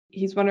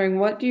He's wondering,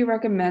 what do you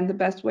recommend the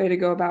best way to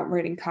go about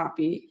writing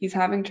copy? He's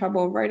having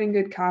trouble writing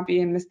good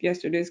copy and missed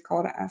yesterday's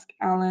call to ask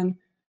Alan.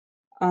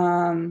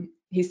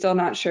 He's still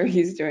not sure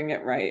he's doing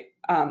it right.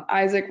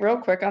 Isaac, real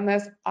quick on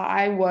this,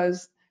 I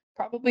was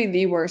probably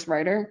the worst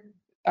writer,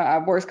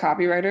 worst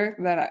copywriter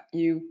that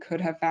you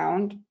could have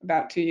found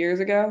about 2 years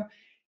ago.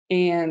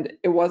 And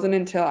it wasn't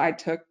until I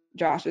took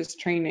Josh's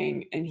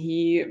training and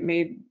he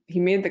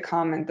made the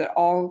comment that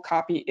all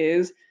copy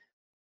is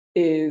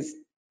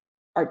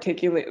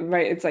articulate,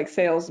 right? It's like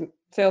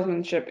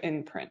salesmanship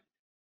in print.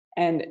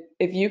 And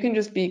if you can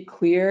just be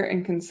clear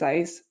and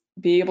concise,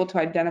 be able to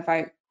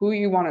identify who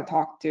you want to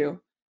talk to,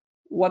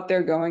 what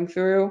they're going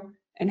through,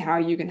 and how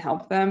you can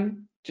help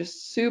them,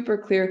 just super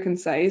clear,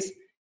 concise,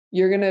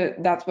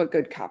 that's what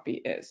good copy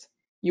is.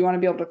 You want to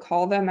be able to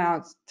call them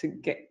out to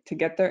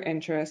get their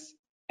interest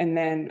and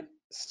then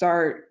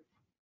start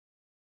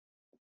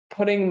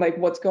putting like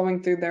what's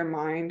going through their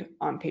mind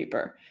on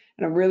paper.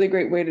 And a really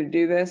great way to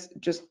do this,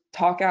 just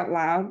talk out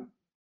loud.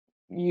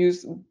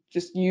 Use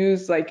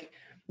like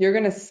you're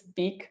going to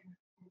speak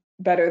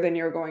better than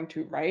you're going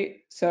to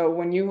write. So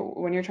when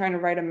you're trying to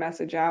write a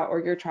message out or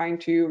you're trying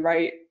to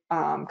write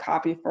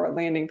copy for a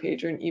landing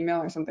page or an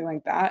email or something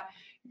like that,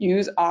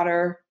 use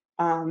Otter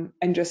and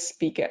just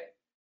speak it.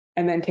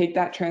 And then take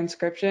that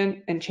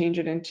transcription and change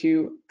it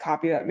into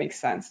copy that makes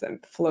sense,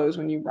 that flows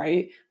when you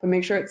write. But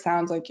make sure it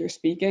sounds like you're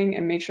speaking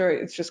and make sure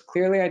it's just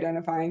clearly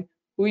identifying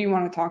who you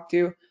want to talk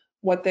to,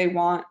 what they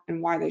want,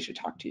 and why they should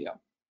talk to you,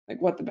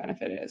 like what the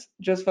benefit is.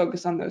 Just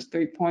focus on those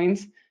 3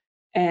 points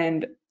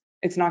and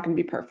it's not going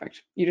to be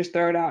perfect. You just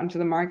throw it out into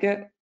the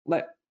market,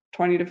 let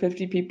 20 to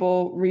 50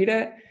 people read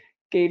it,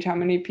 gauge how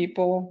many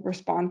people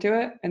respond to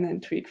it, and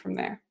then tweak from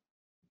there.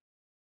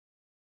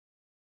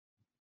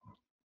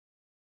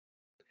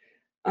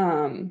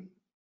 And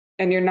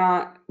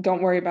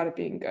don't worry about it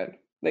being good.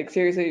 Like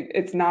seriously,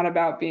 it's not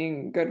about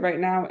being good right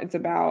now. It's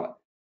about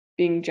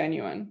being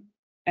genuine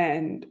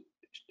and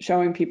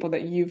showing people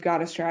that you've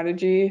got a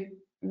strategy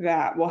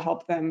that will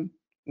help them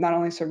not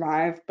only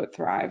survive, but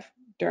thrive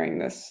during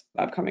this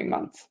upcoming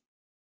months.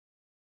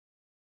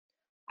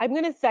 I'm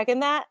going to second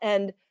that.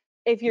 And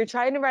if you're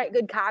trying to write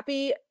good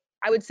copy,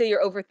 I would say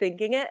you're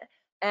overthinking it.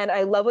 And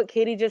I love what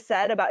Katie just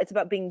said about it's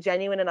about being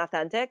genuine and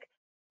authentic.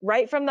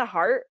 Write from the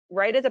heart,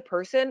 write as a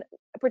person,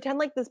 pretend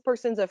like this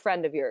person's a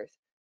friend of yours,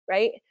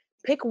 right?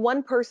 Pick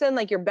one person,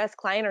 like your best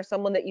client or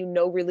someone that you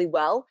know really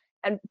well,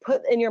 and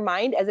put in your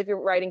mind as if you're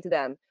writing to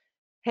them.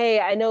 Hey,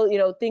 I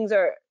know, things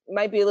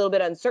might be a little bit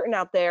uncertain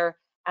out there.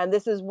 And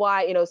this is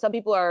why, some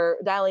people are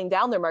dialing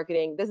down their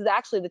marketing. This is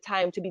actually the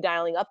time to be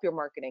dialing up your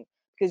marketing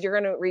because you're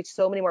going to reach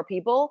so many more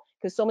people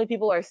because so many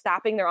people are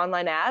stopping their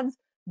online ads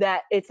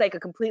that it's like a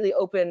completely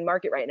open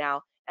market right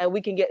now. And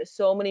we can get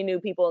so many new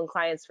people and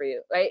clients for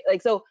you, right?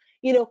 Like, so,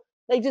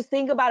 like just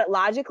think about it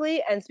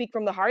logically and speak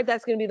from the heart.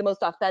 That's going to be the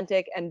most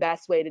authentic and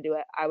best way to do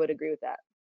it. I would agree with that.